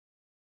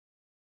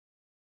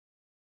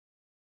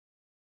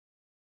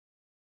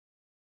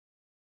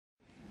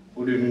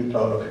Good evening to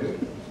all of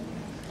you.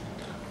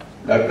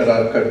 Dr.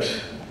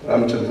 Arkat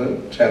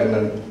Ramchandran,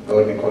 Chairman,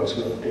 Governing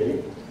Council of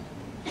TERI.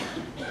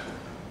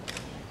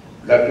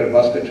 Dr.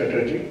 Bhaskar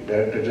Chatterjee,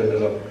 Director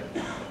General of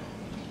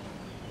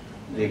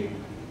the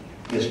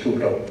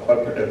Institute of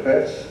Corporate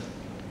Affairs.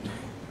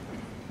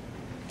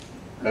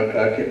 Dr.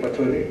 R.K.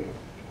 Pachauri,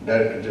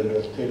 Director General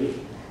of TERI.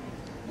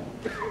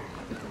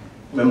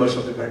 Members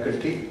of the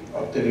faculty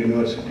of TERI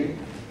University.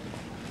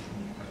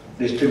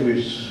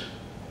 Distinguished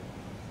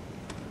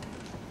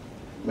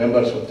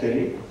members of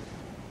TERI,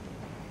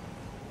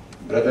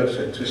 brothers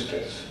and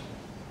sisters.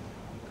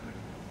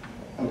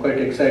 I'm quite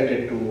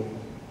excited to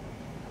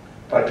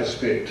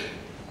participate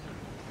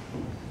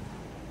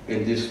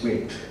in this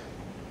meet,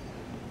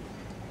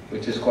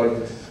 which is called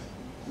the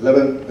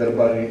 11th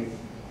Darbari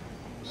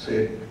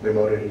Seth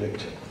Memorial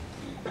Lecture.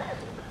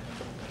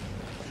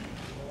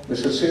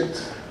 Mr.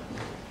 Seth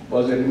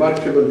was a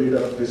remarkable leader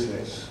of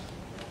business,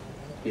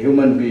 a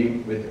human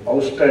being with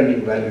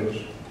outstanding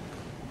values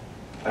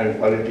and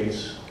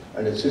qualities,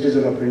 and a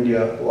citizen of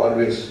India who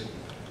always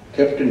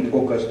kept in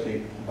focus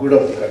the good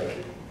of the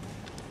country.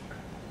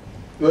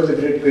 He was a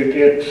great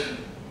patriot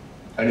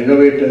and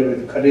innovator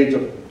with courage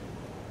of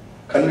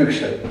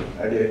conviction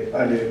and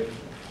a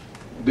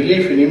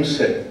belief in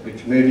himself,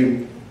 which made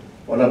him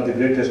one of the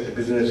greatest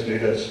business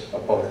leaders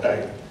of our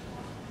time.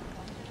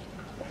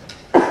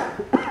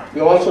 We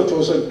have also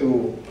chosen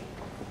to,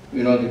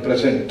 the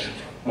present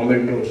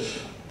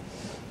mementos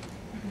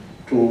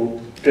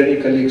to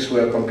TERI colleagues who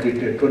have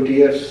completed 20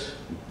 years,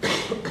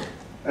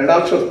 and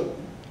also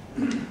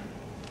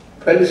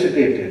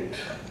felicitated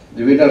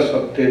the winners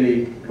of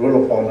TERI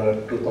Roll of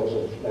Honor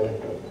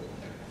 2011.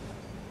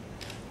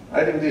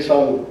 I think this is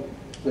all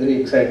very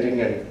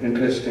exciting and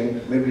interesting.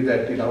 Maybe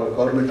that in our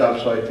government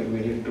also, I think we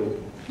need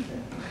to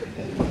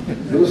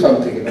do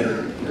something,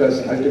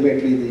 because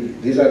ultimately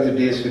these are the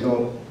days,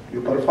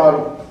 you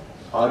perform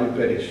or you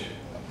perish.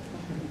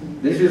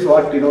 This is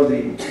what, the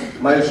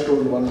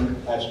milestone one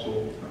has to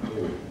do.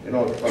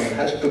 One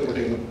has to put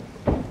in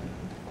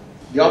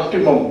the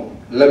optimum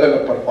level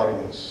of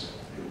performance.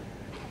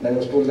 And I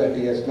was told that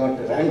he has not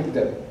ranked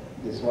them.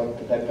 This is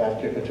what that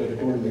architecture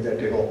told me, that,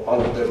 all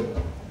of them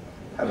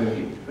have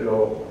been,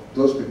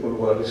 those people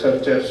who are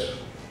researchers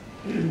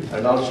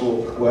and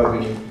also who have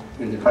been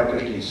in the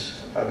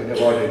faculties have been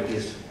awarded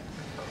this.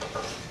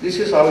 This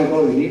is how,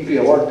 we need to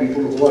award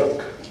people who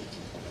work.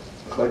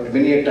 But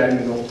many a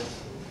time,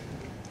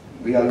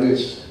 we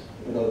always,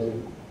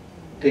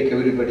 take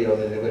everybody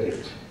on an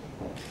average.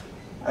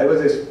 I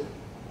was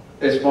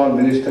a small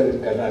minister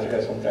in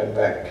Karnataka some time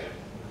back,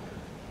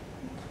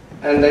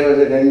 and I was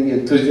a young,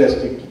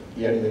 enthusiastic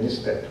young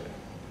minister.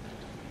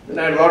 Then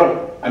I had a lot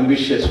of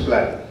ambitious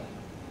plan.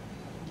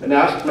 Then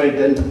I asked my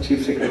then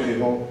chief secretary,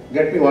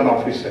 get me one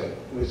officer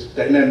who is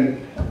dynamic,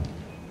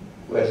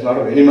 who has a lot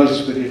of animal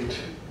spirit,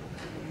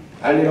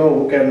 and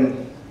who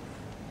can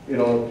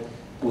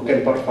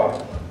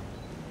perform.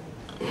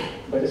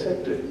 But I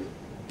said,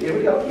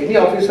 any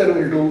officer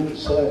will do,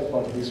 sir,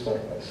 for this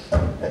purpose.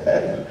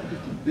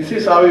 This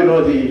is how,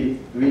 we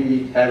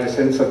have a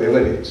sense of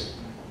average.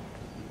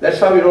 That's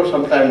how,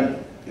 sometimes,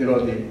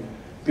 the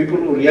people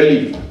who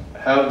really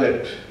have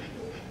that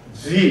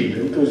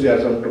zeal,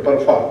 enthusiasm to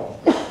perform,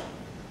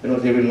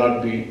 they will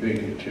not be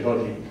doing it.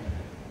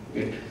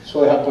 It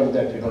so happened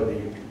that,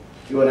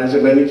 even as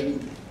a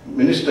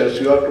ministers,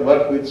 you have to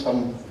work with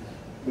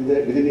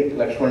within a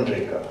Lakshman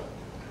Rekha.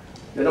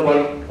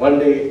 One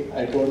day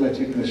I told my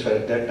chief minister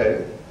at that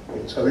time,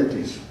 in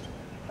 70s,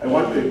 I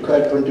want to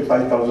acquire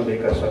 25,000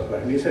 acres of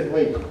land. He said,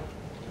 why?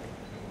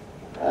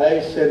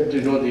 I said,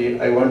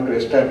 I want to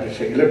establish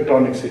an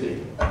electronic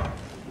city. I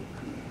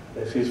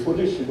said, it's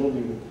foolish, the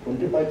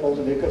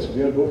 25,000 acres,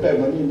 we don't have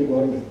money in the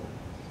government.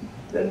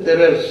 Then there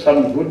were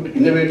some good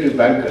innovative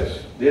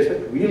bankers. They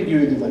said, we'll give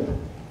you the money.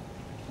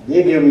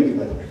 They gave me the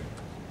money.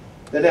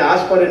 Then I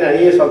asked for an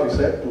IAS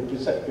officer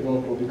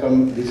to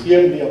become the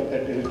CMD of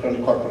that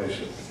electronic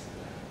corporation.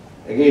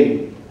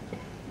 Again,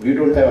 we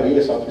don't have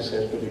IAS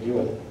officers to be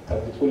given.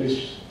 I'll be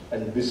foolish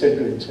and be said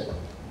to himself.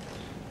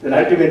 Then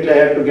ultimately I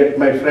had to get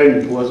my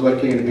friend who was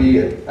working in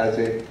BL as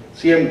a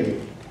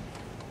CMD.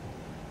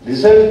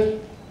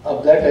 Result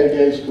of that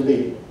idea is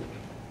today.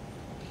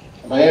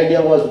 My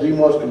dream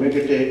was to make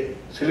it a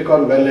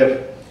Silicon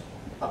Valley,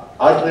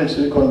 alternate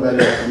Silicon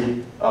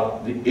Valley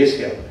of the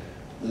Asia.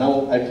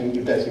 Now I think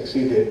it has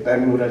succeeded.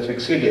 Bangalore has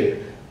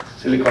succeeded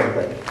Silicon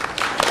Valley.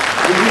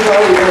 This is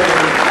how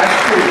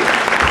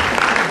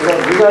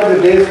these are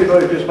the days,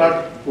 it is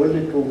not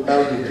only to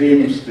have the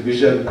dreams, the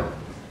vision,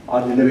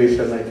 or the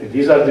innovation. I think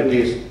these are the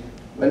days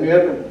when we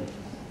have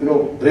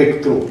to,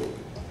 break through.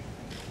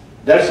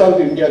 That's how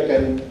India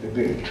can be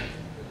built.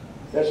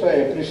 That's why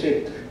I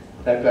appreciate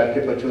Dr.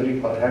 R.K.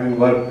 Pachauri for having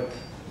worked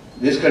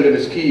this kind of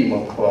a scheme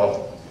of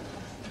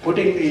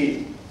putting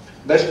the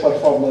best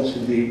performance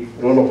in the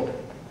Roll of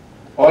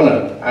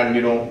Honor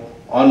and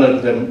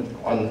honor them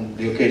on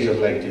the occasions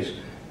like this.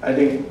 I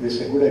think this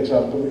is a good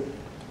example,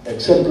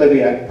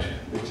 exemplary act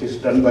which is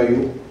done by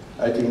you.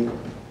 I think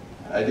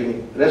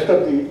rest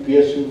of the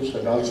PSUs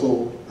and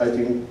also I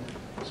think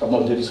some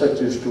of the research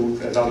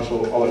institute, and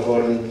also our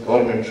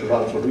government should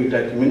also do it.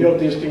 I think many of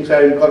these things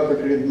I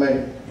incorporated in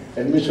my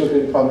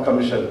Administrative Reform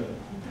Commission.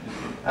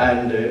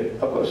 And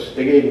of course,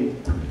 again,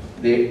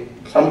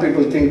 some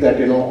people think that,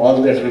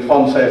 all the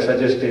reforms I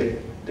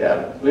suggested, they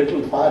are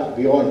little far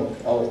beyond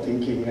our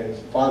thinking and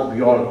far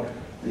beyond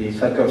the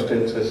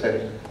circumstances,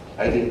 and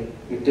I think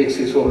it takes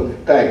its own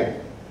time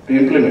to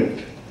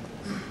implement.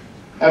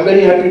 I'm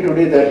very happy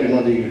today that,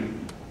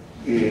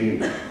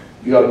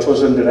 you have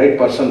chosen the right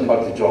person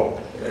for the job,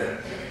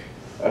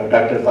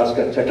 Dr.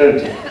 Bhaskar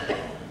Chatterjee,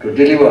 to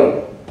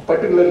deliver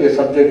particularly a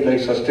subject like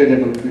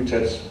sustainable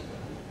futures,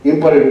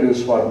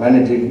 imperatives for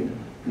managing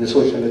the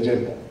social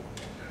agenda.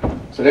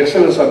 It's an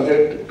excellent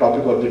subject,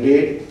 topic of the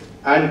day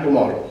and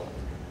tomorrow.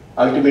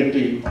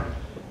 Ultimately,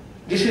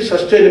 this is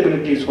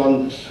sustainability is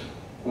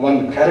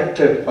one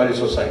character for a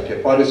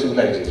society, for a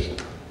civilization.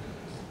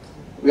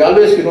 We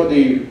always,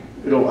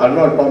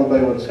 Arnold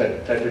Darbari once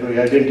said that, he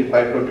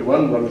identified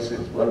 21 world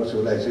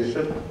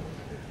civilization,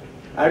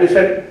 and he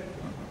said,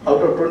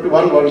 out of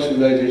 21 world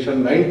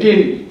civilization,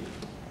 19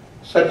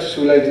 such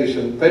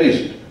civilization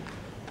perished,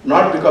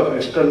 not because of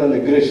external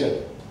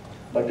aggression,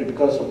 but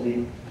because of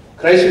the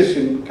crisis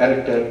in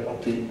character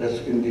of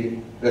in the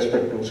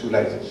respective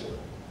civilization.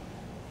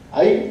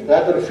 I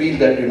rather feel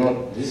that,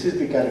 this is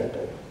the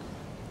character.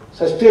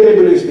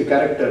 Sustainable is the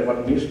character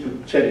what needs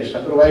to cherish.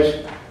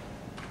 Otherwise,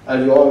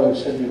 as you all have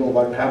said,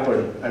 what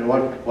happened and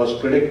what was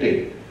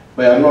predicted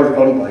by Arnold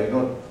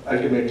Darbari,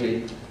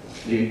 ultimately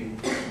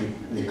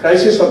the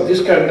crisis of this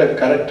kind of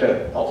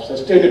character of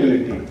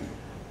sustainability,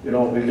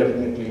 will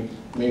definitely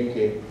make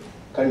a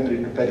country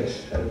to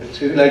perish and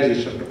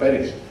civilization to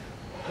perish,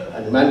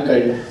 and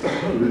mankind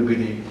will be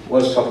the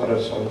worst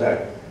sufferers on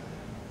that.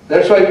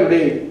 That's why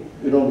today,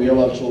 we have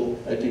also,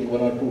 I think,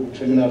 1 or 2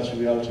 seminars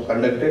we also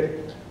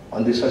conducted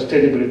on the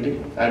sustainability,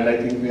 and I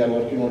think we are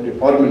working on the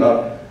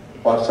formula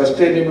for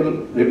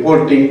sustainable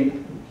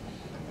reporting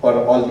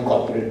for all the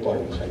corporate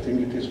bodies. I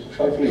think it is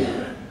shortly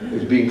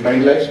is being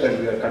finalized, and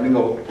we are coming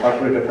out,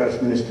 Corporate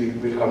Affairs Ministry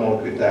will come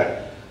out with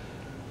that.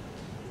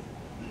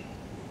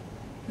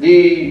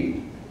 The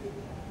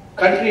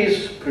country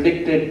is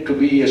predicted to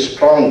be a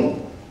strong,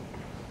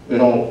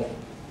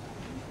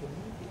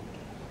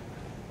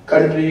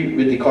 country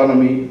with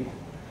economy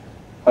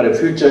for a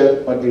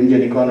future for the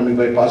Indian economy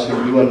by passing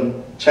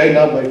even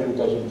China by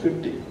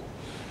 2050.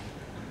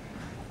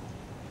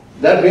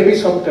 There may be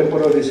some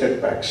temporary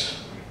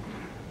setbacks.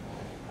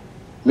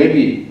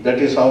 Maybe that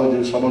is how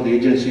some of the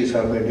agencies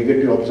have made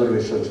negative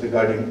observations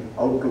regarding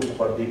outlook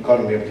for the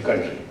economy of the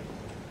country.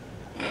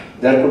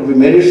 There could be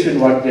merits in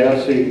what they are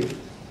saying,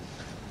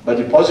 but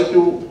the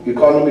positive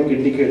economic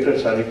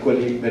indicators are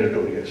equally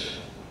meritorious.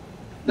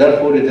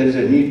 Therefore, there is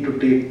a need to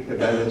take a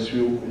balanced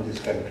view in this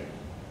country.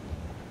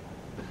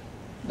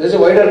 There is a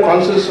wider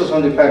consensus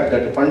on the fact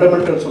that the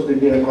fundamentals of the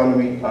Indian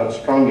economy are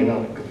strong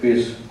enough to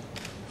face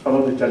some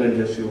of the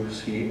challenges you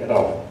see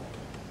around.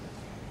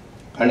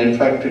 And in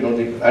fact, the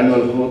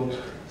annual growth,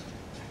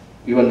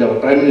 even our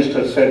Prime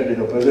Minister said,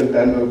 present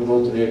annual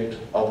growth rate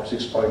of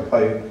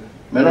 6.5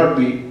 may not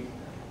be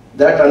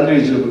that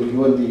unreasonable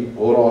given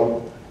the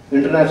overall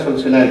international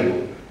scenario,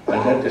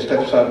 and that the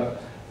steps are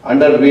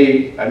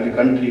underway and the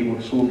country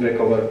would soon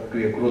recover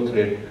to a growth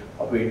rate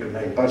of 8 to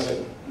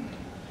 9%.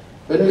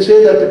 When we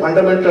say that the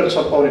fundamentals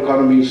of our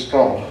economy is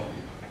strong,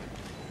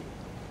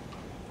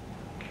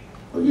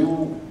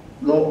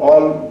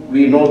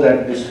 we know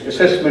that this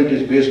assessment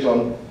is based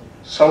on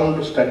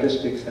sound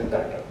statistics and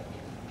data,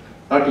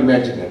 not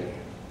imaginary.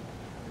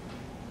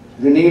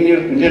 The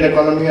Indian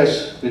economy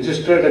has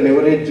registered an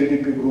average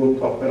GDP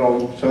growth of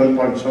around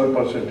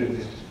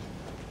 7.7%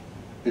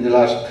 in the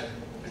last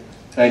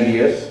 9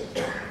 years.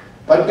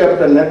 Per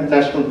capita net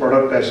national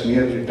product has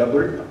nearly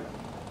doubled.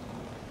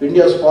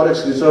 India's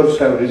forex reserves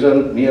have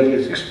risen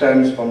nearly 6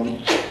 times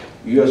from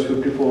US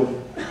 $54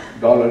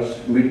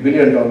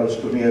 billion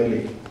to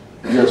nearly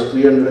US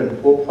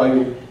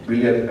 $305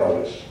 billion.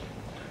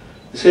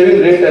 The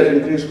saving rate has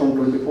increased from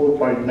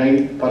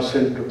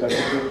 24.9% to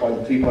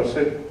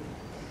 32.3%,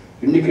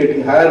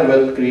 indicating higher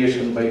wealth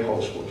creation by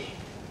households.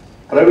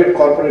 Private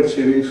corporate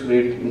savings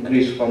rate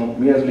increased from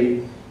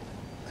merely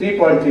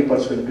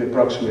 3.3% to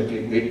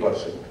approximately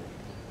 8%.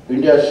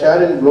 India's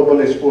share in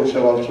global exports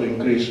have also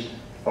increased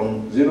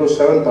from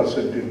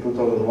 0.7% in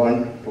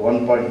 2001 to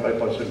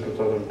 1.5% in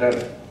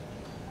 2010.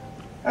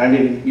 And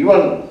in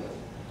even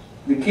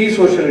the key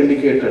social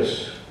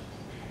indicators,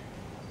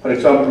 for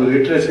example,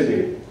 literacy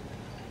rate,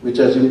 which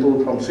has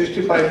improved from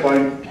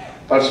 65%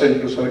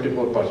 to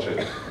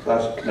 74%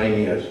 last 9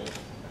 years.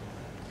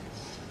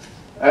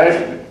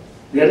 And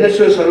the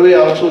NSO survey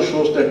also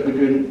shows that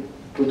between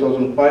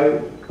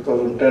 2005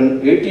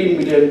 2010, 18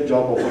 million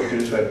job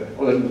opportunities were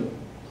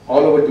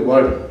all over the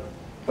world,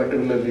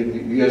 particularly in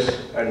the US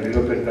and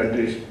European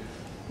countries.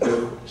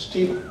 With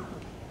steep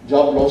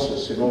job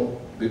losses,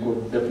 we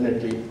could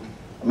definitely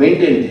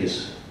maintain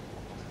this.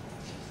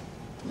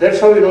 That's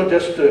how,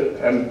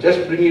 I'm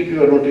just bringing it to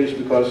your notice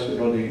because,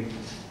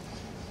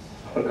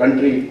 our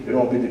country,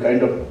 with the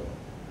kind of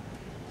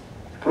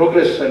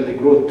progress and the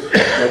growth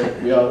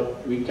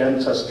that we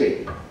can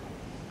sustain.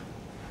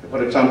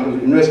 For example,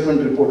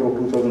 investment report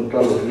of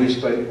 2012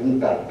 released by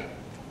UNCTAD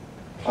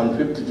on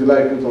 5th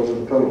July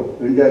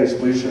 2012, India is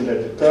positioned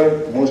as the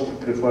third most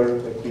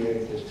preferred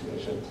FDI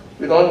destination.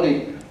 With all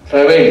the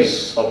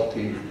travails of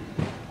the,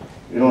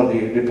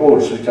 the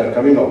reports which are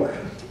coming out,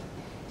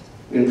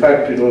 in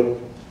fact,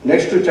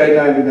 next to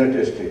China and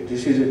United States,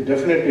 this is a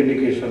definite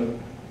indication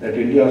that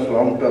India's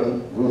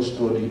long-term growth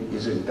story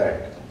is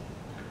intact.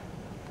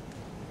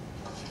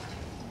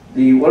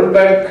 The World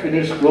Bank, in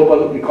its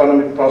global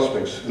economic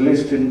prospects,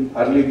 released in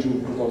early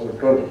June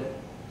 2012,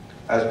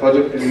 has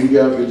projected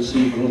India will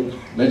see growth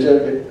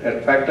measured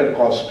at factor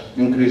cost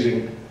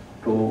increasing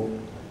to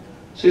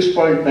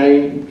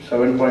 6.9,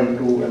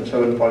 7.2 and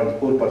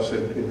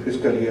 7.4% in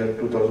fiscal year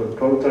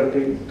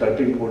 2012-13,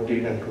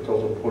 13-14 and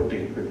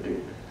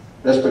 2014-15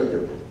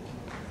 respectively.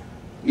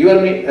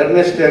 Even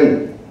Ernest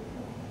Young,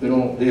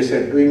 they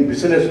said doing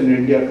business in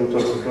India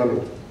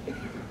 2012,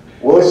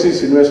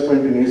 overseas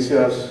investment in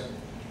Asia's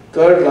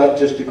third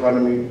largest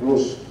economy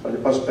rose for the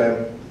first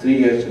time 3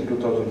 years in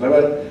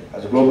 2011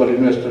 as global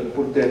investors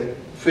put their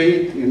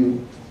faith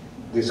in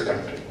this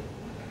country.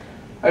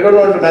 I don't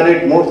want to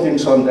narrate more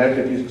things on that.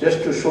 It is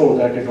just to show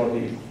that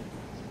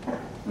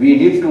we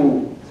need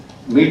to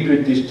meet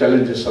with these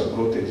challenges of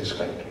growth in this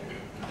country.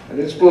 An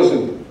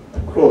explosive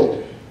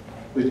growth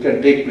which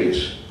can take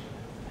place.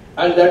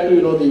 And that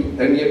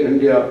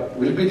India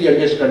will be the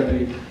youngest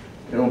country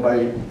by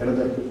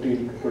another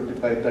 15,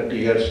 25, 30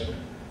 years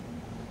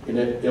in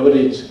an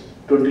average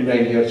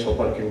 29 years of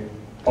working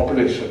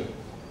population.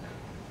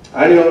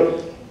 And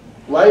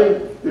while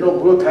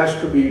growth has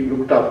to be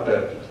looked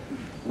after,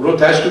 growth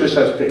has to be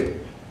sustained.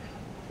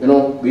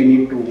 We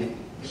need to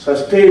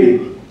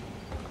sustain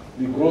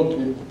the growth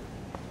with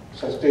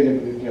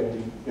sustainability of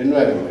the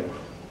environment.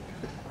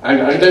 And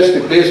unless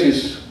the place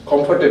is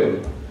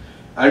comfortable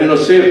and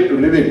safe to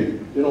live in,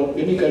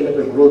 any kind of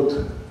a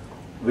growth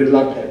will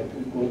not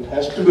help. Growth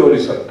has to be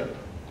horizontal.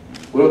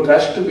 Growth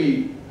has to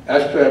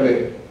have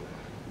a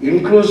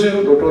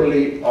inclusive, not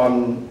only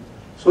on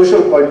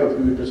social point of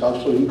view, it is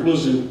also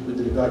inclusive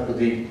with regard to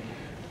the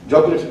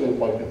geographical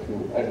point of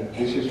view, and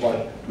this is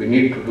what we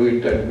need to do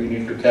it and we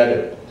need to carry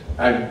it.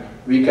 And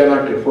we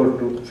cannot afford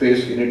to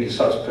face any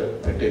disaster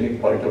at any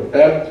point of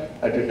time,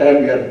 at a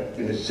time we are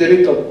in a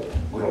zenith of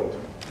growth.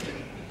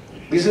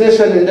 Business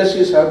and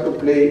industries have to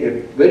play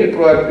a very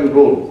proactive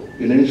role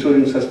in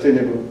ensuring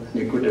sustainable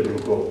and equitable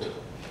growth.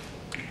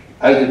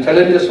 As the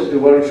challenges of the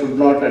world should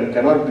not and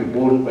cannot be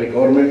borne by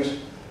governments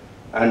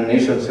and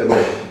nations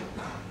alone,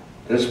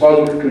 the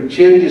responsibility to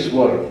change this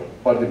world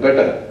for the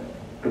better,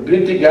 to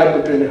bridge the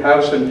gap between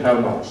haves and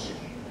have-nots,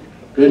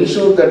 to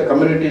ensure that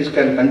communities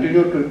can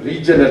continue to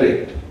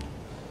regenerate,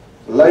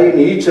 lie in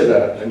each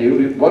other, and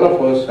every one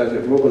of us as a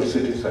global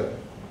citizen.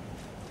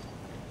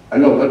 I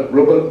know, but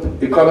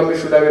global economy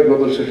should have a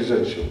global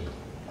citizenship,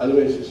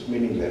 otherwise it's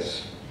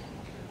meaningless.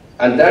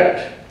 And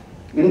that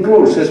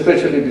includes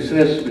especially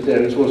business with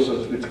their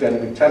resources which can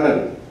be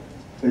channeled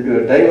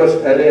into a diverse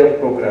array of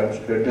programs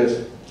to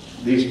address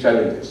these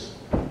challenges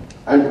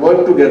and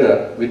work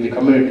together with the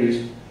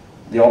communities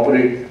they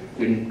operate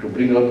in to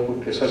bring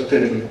about a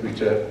sustainable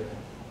future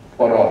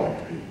for all.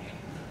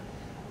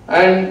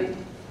 And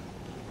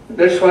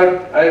that's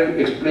what I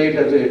explained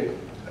as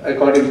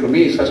according to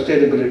me,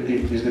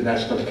 sustainability is the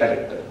national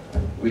character,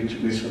 which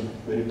we should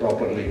very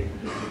properly,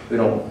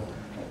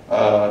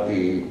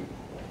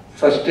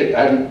 sustain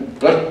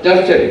and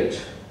nurture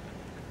it.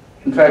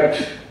 In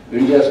fact,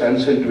 India's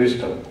ancient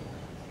wisdom,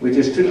 which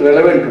is still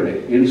relevant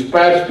today,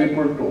 inspires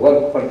people to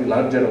work for the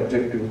larger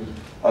objective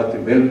of the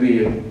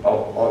well-being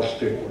of all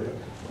stakeholders.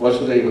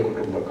 Vasudhaiva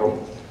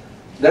Kutumbakam.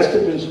 That's the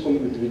principle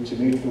with which we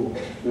need to,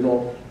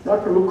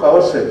 not to look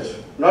ourselves,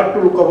 not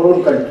to look our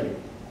own country.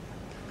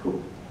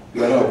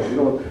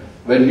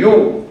 When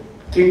you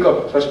think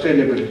of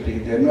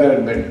sustainability, the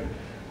environment,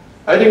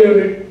 I think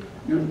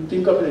you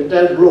think of the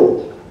entire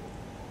globe,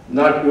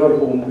 not your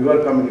home,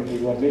 your community,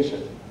 your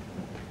nation.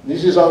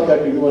 This is how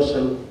that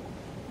universal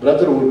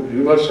brotherhood,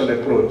 universal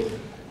approach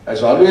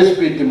has always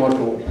been the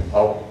motto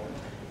of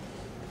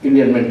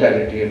Indian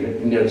mentality and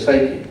Indian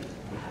psyche.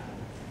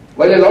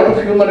 While a lot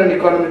of human and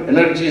economic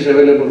energy is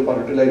available for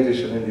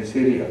utilization in this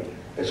area,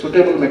 a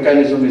suitable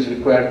mechanism is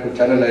required to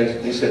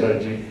channelize this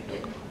energy,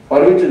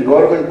 for which the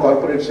government,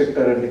 corporate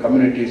sector and the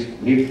communities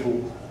need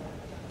to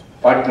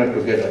partner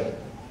together.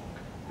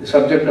 The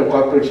subject of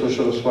corporate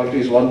social responsibility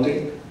is one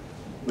thing,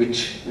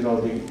 which in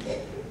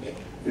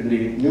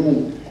the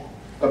new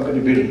company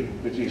bill,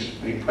 which is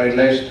being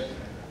finalized,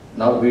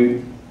 now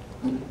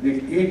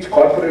each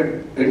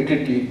corporate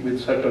entity with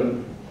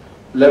certain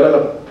level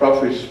of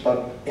profits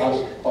for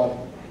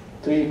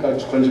 3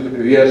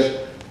 consecutive years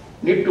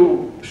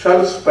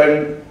shall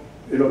spend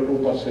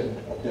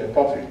 2% of their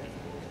profit.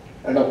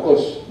 And of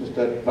course,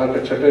 Mr.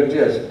 Bhargav Chatterjee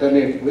has done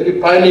a very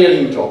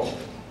pioneering job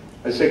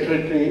as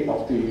Secretary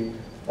of the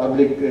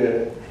Public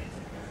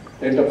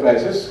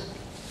Enterprises.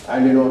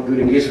 And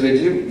during his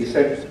regime, he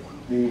said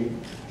the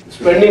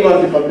spending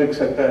on the public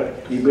sector,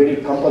 he made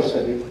it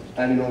compulsory,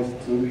 and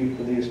to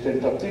the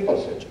extent of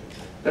 3%.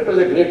 That was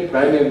a great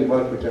pioneering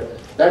work.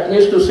 That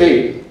means to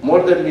say,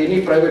 more than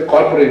any private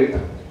corporate,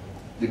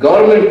 the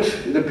government,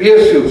 the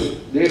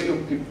PSUs, they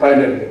took the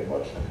pioneering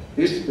work.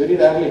 This very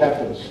rarely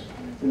happens.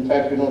 In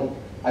fact,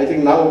 I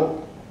think now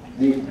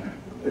the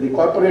private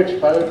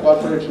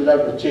corporates will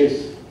have to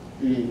chase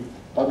the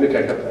public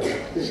enterprise.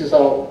 This is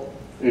how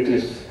it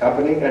is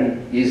happening,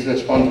 and he is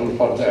responsible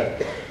for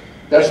that.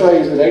 That's why he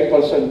is the right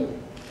person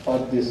for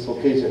this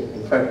occasion.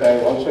 In fact, I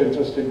am also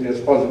interested in the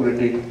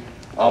responsibility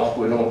of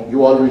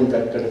you all doing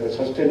that kind of a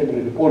sustainable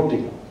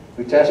reporting,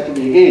 which has to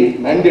be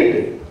again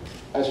mandated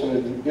as far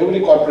as every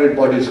corporate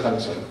body is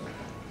concerned.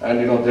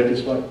 And that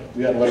is what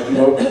we are working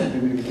out,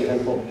 maybe with the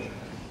help of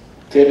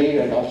TERI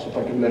and also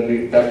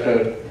particularly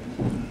Dr.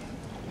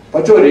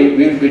 Pachori.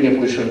 We will be in a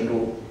position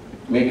to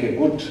make a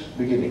good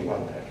beginning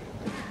on that.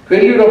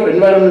 Failure of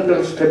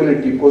environmental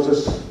stability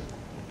poses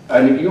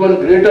an even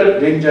greater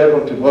danger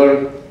of the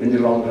world in the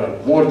long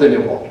run, more than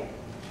a war.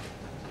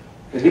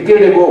 A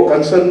decade ago,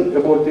 concern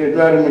about the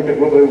environment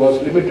globally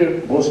was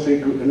limited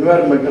mostly to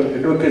environmental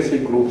advocacy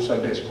groups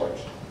and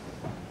experts.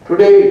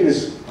 Today, it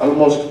is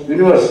almost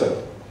universal.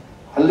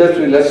 Unless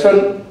we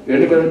lessen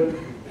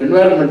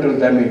environmental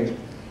damage,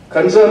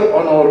 conserve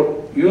on our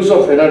use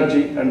of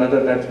energy and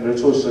other natural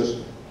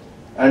resources,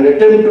 and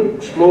attempt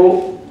to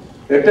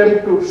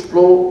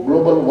slow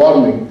global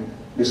warming,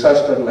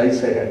 disaster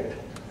lies ahead.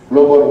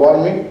 Global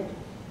warming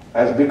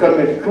has become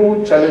a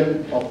true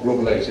challenge of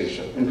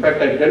globalization. In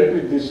fact, I dealt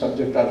with this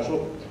subject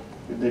also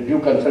with the due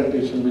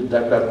consultation with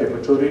Dr.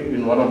 Pachori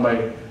in one of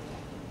my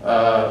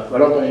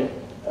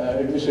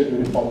administrative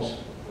reforms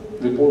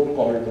report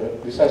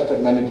called Disaster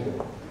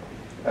Management.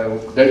 I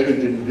have dealt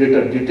with in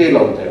greater detail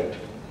on that.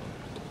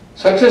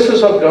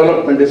 Successes of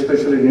development,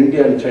 especially in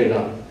India and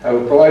China,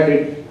 have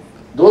provided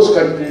those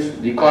countries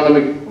the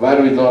economic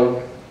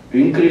wherewithal to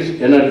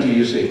increase energy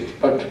usage,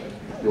 but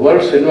the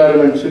world's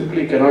environment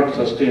simply cannot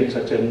sustain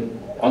such an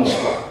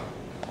onslaught.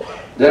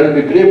 There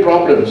will be grave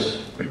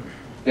problems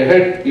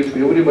ahead if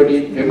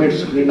everybody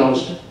emits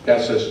greenhouse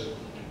gases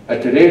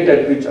at the rate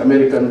at which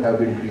Americans have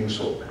been doing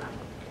so.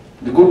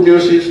 The good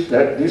news is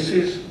that this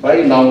is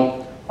by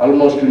now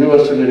almost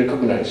universally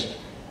recognized,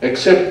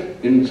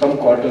 except in some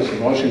quarters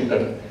in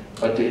Washington,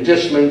 but the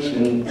adjustments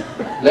in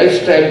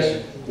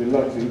lifestyles will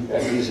not be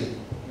as easy.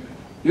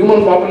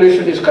 Human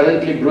population is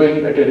currently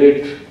growing at a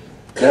rate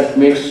that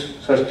makes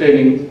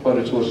sustaining for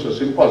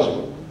resources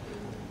impossible.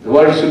 The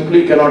world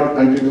simply cannot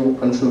continue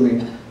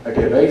consuming at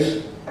a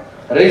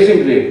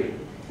rising rate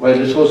while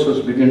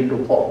resources begin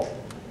to fall.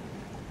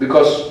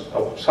 Because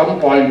at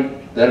some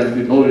point there will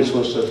be no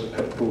resources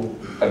left to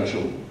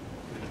consume.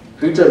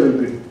 Future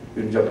will be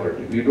in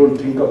jeopardy. We don't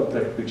think of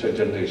that future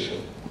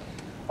generation.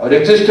 Our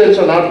existence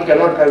on Earth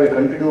cannot have a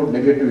continued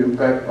negative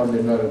impact on the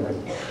environment,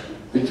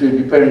 which we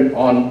depend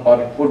on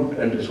our food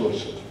and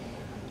resources.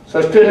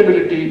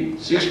 Sustainability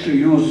seeks to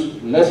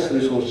use less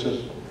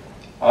resources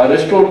or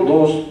restore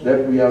those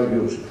that we have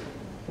used.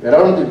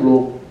 Around the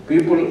globe,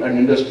 people and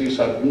industries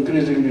are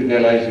increasingly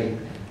realizing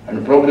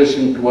and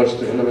progressing towards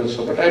the relevance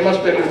of it. I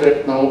must tell you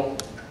that now,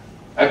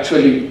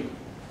 actually,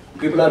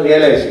 people are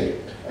realizing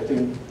it. I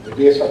think the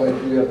days of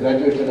it, we have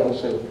graduated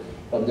ourselves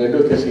from the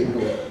advocacy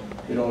to,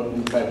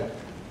 in fact,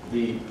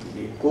 the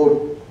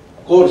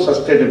core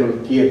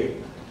sustainable theory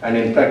and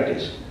in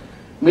practice.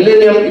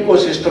 Millennium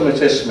Ecosystem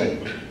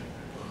Assessment,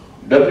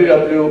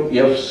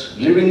 WWF's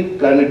Living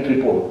Planet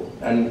Report,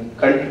 and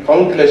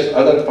countless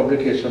other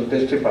publications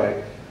testify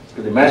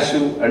to the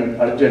massive and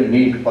urgent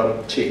need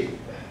for change.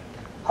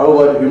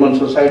 However, human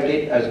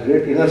society has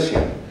great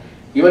inertia.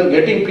 Even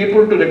getting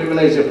people to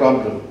recognize a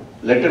problem,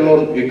 let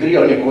alone agree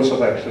on a course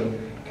of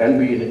action, can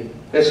be an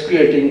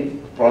escalating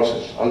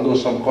process, although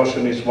some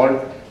caution is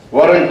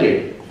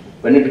warranted.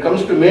 When it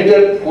comes to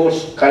major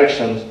course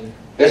corrections,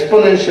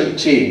 exponential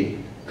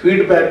change,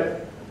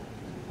 feedback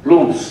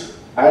loops,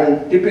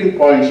 and tipping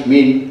points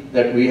mean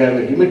that we have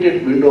a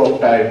limited window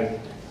of time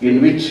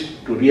in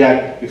which to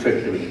react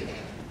effectively.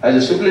 As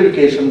a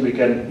simplification, we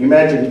can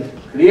imagine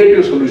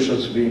creative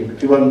solutions being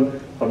given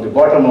from the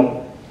bottom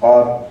up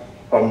or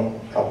from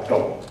top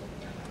down.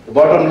 The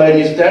bottom line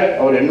is that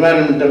our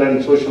environmental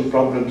and social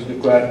problems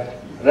require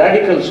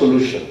radical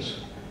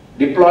solutions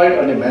deployed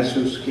on a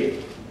massive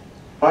scale,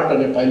 not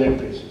on a pilot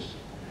basis.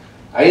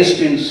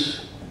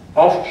 Einstein's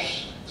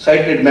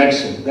oft-cited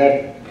maxim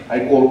that, I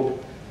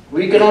quote,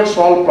 "We cannot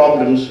solve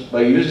problems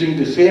by using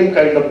the same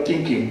kind of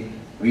thinking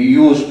we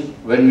used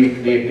when we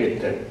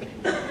created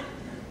them,"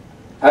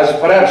 has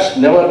perhaps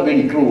never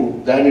been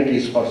true than it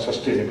is for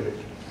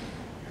sustainability.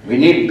 We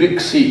need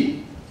big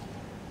C,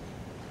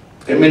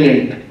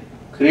 eminent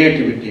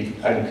creativity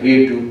and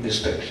creative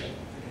destruction.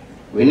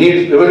 We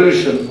need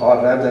revolution,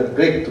 or rather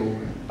breakthrough,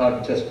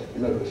 not just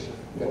innovation.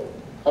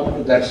 Up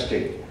to that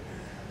state.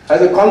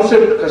 As a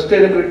concept,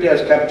 sustainability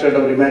has captured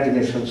our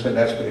imaginations and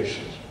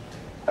aspirations.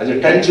 As a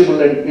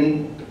tangible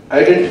and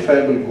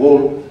identifiable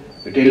goal,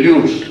 it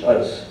eludes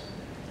us.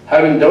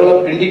 Having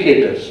developed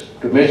indicators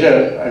to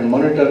measure and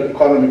monitor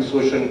economic,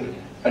 social,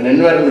 and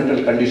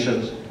environmental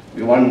conditions,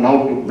 we want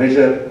now to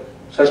measure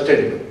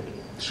sustainability.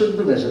 It should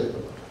be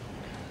measurable.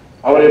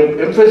 Our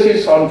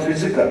emphasis on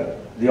physical,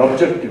 the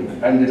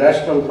objective, and the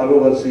rational,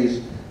 however,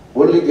 is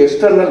only the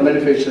external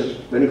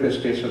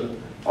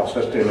manifestation of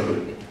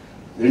sustainability.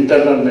 The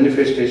internal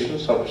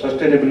manifestations of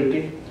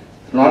sustainability,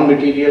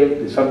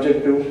 non-material, the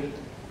subjective,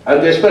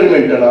 and the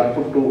experimental are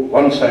put to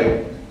one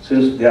side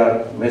since they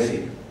are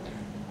messy,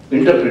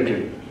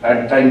 interpretive,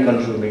 and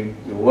time-consuming,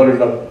 the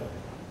world of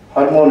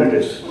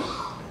harmonious.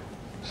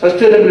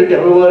 Sustainability,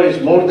 however,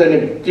 is more than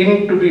a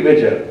thing to be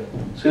measured,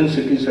 since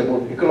it is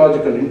about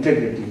ecological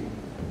integrity,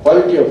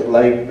 quality of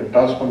life, and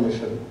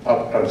transformation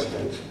of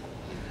transparency.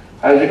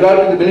 As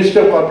regard to the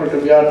Minister of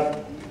Corporate, we are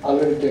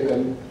already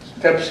taken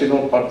steps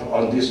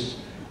on this,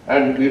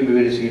 and we will be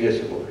very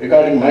serious about it.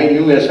 Regarding my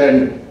new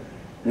assignment,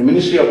 the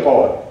Ministry of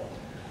Power,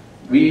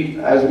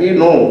 as we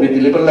know, with the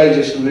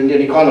liberalization of the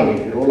Indian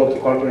economy, the role of the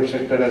corporate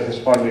sector has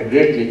responded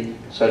greatly,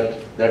 such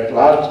that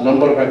large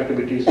number of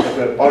activities that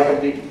were part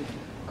of the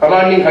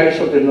commanding heights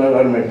of the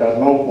environment are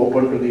now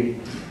open to the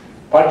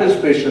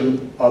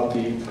participation of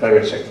the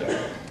private sector.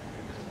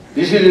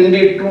 This is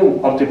indeed true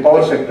of the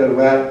power sector,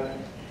 where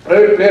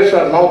private players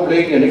are now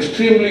playing an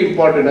extremely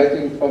important, I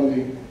think from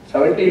the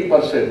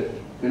 17%,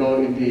 in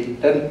the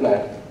 10th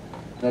plan,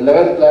 the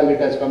 11th plan it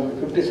has come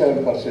to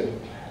 57%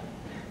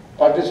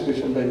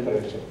 participation by the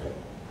private sector.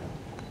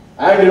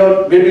 And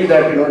maybe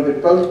that the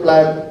 12th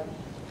plan,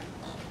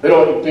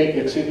 it may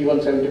exceed even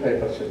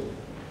 75%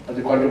 of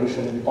the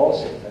contribution in the power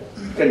sector.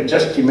 You can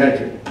just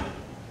imagine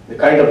the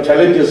kind of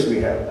challenges we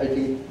have. I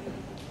think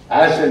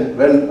as and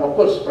when, of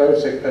course, private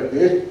sector,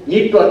 they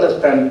need to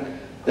understand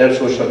their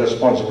social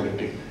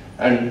responsibility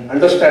and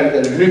understand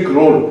their unique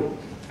role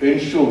to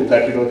ensure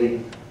that the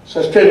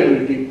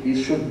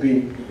sustainability should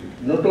be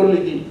not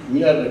only the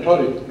mere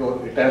rhetoric,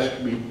 it has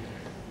to be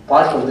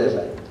part of their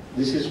life.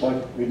 This is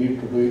what we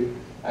need to do,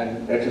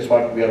 and that is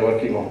what we are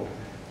working on.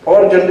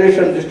 Power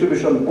generation,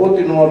 distribution, both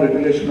involve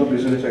regulation of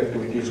business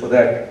activities, so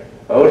that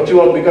by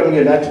virtue of becoming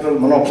a natural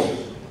monopoly,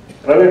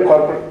 private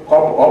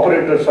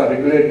operators are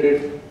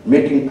regulated,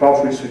 making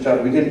profits which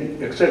are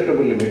within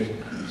acceptable limits,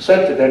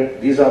 such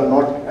that these are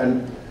not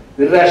an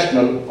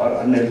irrational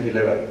or unhealthy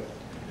level.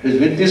 It is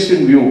with this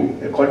in view,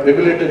 a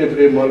regulatory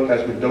framework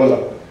has been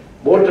developed,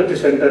 both at the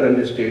centre and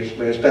the states,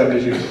 by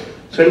establishing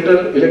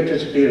Central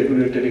Electricity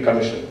Regulatory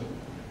Commission.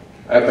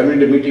 I have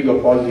convened a meeting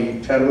of all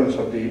the chairmen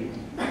of the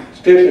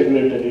state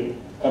regulatory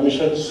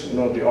commissions,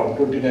 on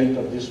 29th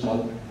of this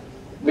month.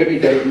 Maybe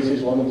that this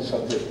is one of the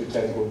subjects which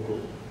I am going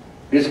to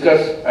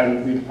discuss,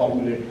 and we will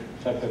formulate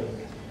certain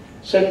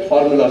set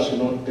formulas,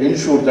 to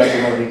ensure that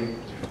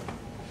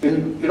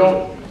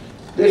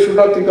they should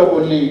not think of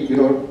only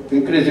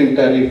increasing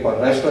tariff or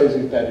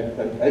rationalizing tariff.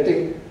 And I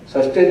think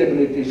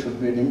sustainability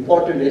should be an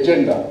important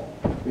agenda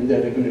in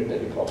the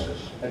regulatory process.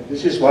 And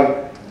this is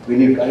what we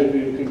need. I will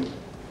be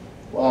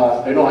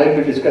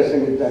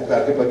discussing with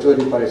Dr.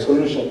 Pachori for a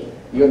solution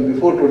even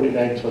before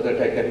 29th, so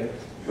that I can,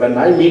 when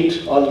I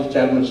meet all the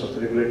chairmen of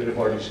the regulatory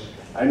bodies,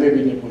 I may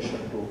be in a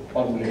position to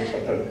formulate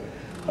certain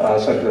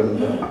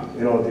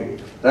the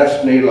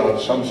rationale or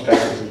some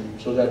strategy,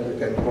 so that we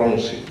can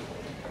pronounce it.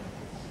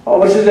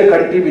 Ours is a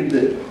country with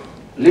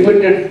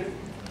limited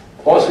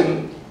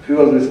fossil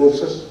fuel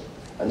resources,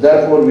 and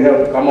therefore we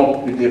have come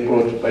up with the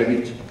approach by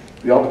which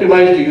we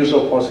optimize the use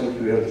of fossil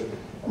fuels,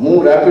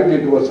 move rapidly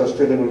towards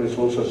sustainable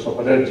resources of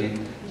energy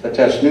such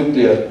as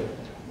nuclear,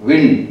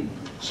 wind,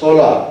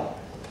 solar,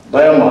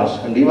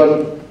 biomass, and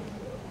even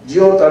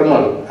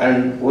geothermal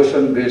and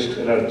ocean-based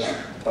energy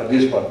for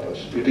this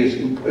purpose. It is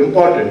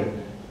important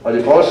for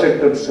the power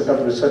sector to set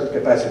up research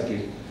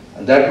capacity,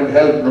 and that would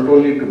help not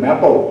only to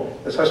map out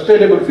a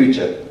sustainable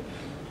future,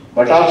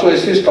 but also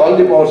assist all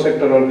the power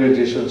sector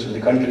organizations in the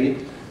country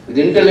with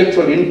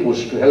intellectual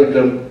inputs to help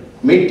them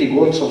meet the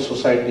goals of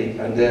society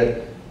and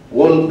their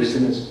own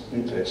business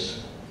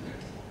interests.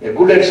 A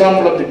good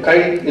example of the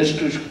kind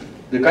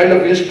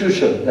of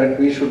institution that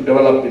we should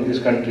develop in this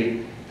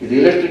country is the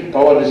Electric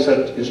Power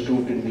Research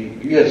Institute in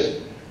the US,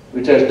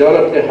 which has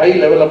developed a high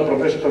level of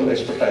professional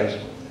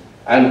expertise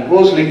and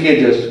close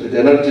linkages with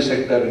energy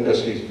sector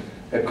industries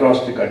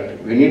across the country.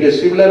 We need a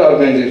similar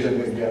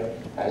organization in India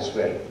as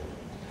well.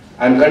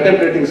 I am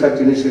contemplating such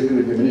initiative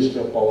with the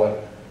Ministry of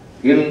Power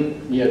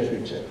in near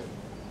future.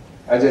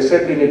 As I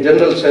said, in a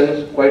general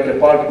sense, quite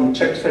apart from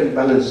checks and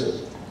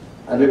balances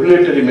and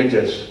regulatory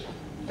measures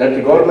that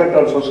the government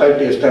or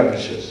society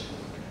establishes,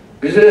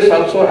 business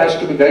also has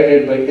to be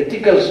guided by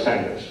ethical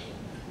standards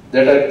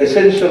that are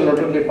essential not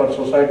only for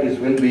society's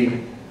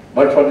well-being,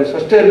 but for the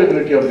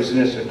sustainability of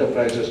business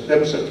enterprises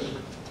themselves.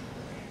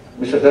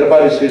 Mr.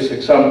 Darbari says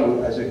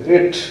example as a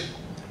great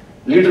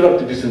leader of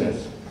the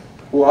business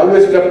who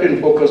always kept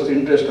in focus the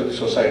interest of the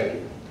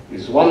society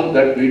is one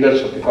that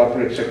leaders of the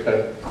corporate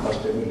sector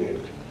must emulate.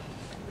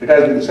 It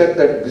has been said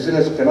that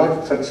business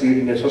cannot succeed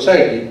in a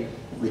society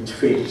which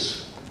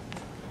fails.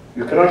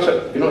 You cannot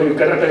have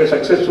a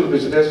successful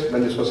business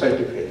when the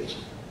society fails.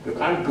 You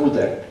can't do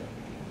that.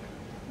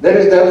 There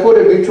is therefore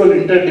a mutual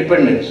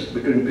interdependence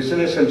between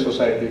business and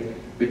society,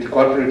 which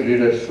corporate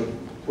leaders should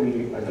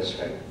fully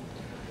understand.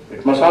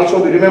 It must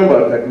also be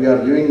remembered that we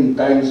are living in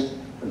times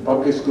when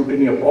public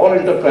scrutiny of all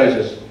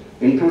enterprises,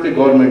 including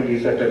government,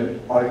 is at an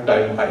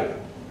all-time high.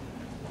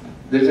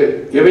 There is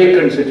a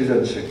awakened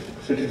citizenry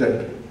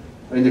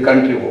in the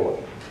country over.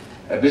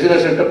 A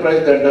business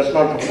enterprise that does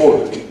not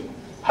uphold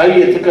high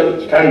ethical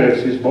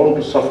standards is bound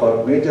to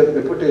suffer major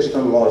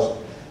reputational loss,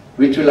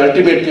 which will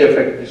ultimately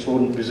affect its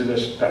own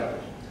business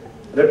standards.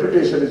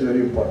 Reputation is very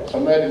important.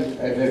 Somewhere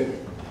I read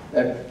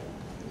that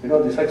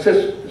the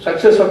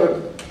success of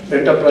an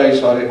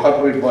enterprise or a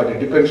corporate body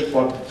depends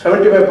upon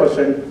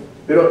 75%.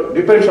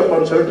 Depends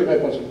upon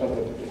 75% of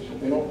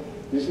reputation.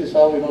 This is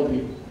how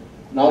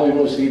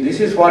see this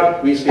is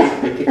what we say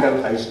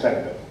ethical high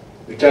standard,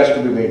 which has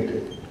to be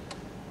maintained.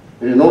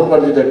 It is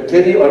noteworthy that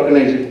TERI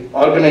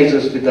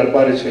organizes the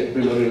Darbari Seth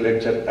Memorial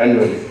Lecture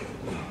annually,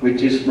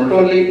 which is not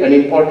only an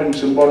important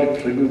symbolic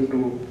tribute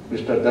to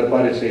Mr.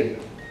 Darbari Seth,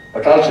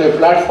 but also a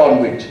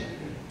platform which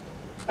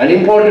an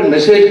important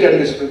message can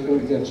be spread to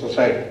Indian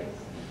society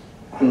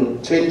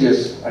on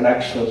changes and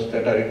actions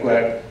that are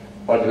required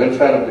for the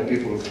welfare of the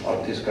people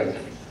of this country.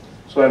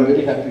 So I am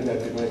very happy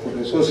that I could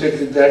associate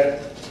with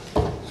that.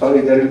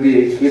 Sorry, there will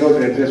be a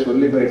keynote address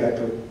only by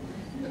Dr.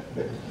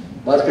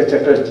 Bhaskar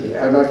Chatterjee.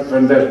 I have not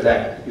rendered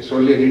that. It's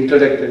only an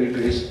introductory to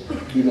his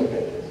keynote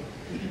address.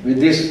 With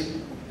this,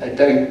 I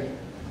thank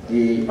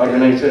the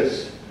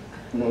organizers,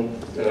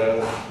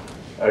 Dr.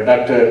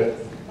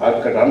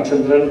 R.K.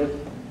 Ramchandran,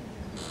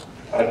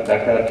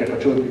 Dr. R.K.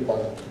 Pachori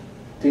for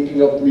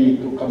thinking of me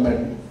to come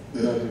and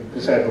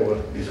preside over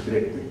this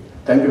great meeting.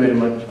 Thank you very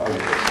much.